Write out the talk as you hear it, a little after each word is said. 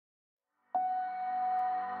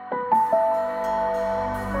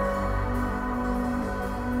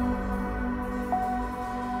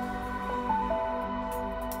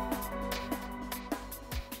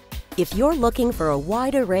If you're looking for a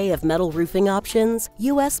wide array of metal roofing options,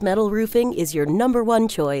 U.S. Metal Roofing is your #1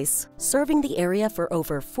 choice. Serving the area for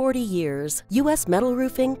over 40 years, U.S. Metal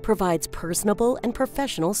Roofing provides personable and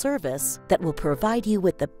professional service that will provide you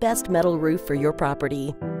with the best metal roof for your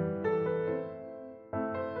property.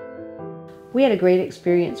 We had a great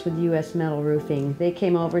experience with U.S. Metal Roofing. They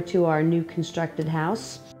came over to our new constructed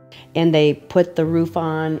house and they put the roof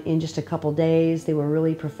on in just a couple days. They were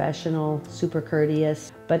really professional, super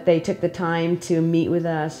courteous, but they took the time to meet with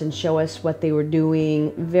us and show us what they were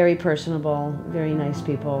doing. Very personable, very nice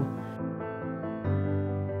people.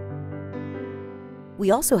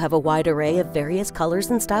 We also have a wide array of various colors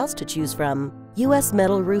and styles to choose from. U.S.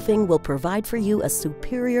 Metal Roofing will provide for you a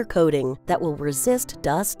superior coating that will resist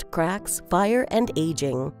dust, cracks, fire, and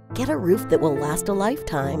aging. Get a roof that will last a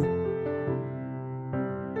lifetime.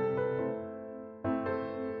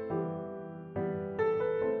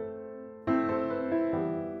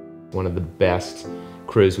 One of the best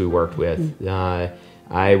crews we worked with.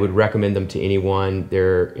 I would recommend them to anyone.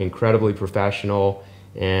 They're incredibly professional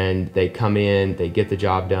and they come in, they get the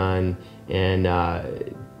job done, and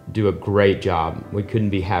do a great job. We couldn't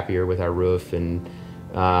be happier with our roof, and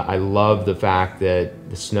I love the fact that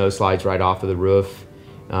the snow slides right off of the roof.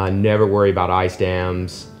 Never worry about ice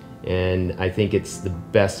dams, and I think it's the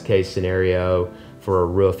best case scenario for a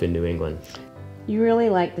roof in New England. You really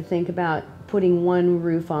like to think about putting one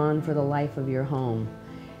roof on for the life of your home.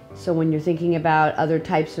 So when you're thinking about other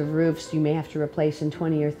types of roofs you may have to replace in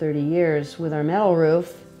 20 or 30 years, with our metal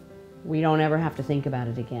roof, we don't ever have to think about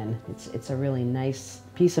it again. It's a really nice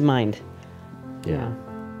peace of mind. Yeah.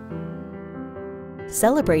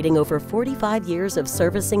 Celebrating over 45 years of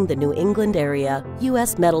servicing the New England area,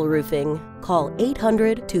 U.S. Metal Roofing. Call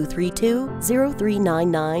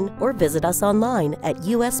 800-232-0399 or visit us online at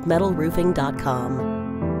usmetalroofing.com.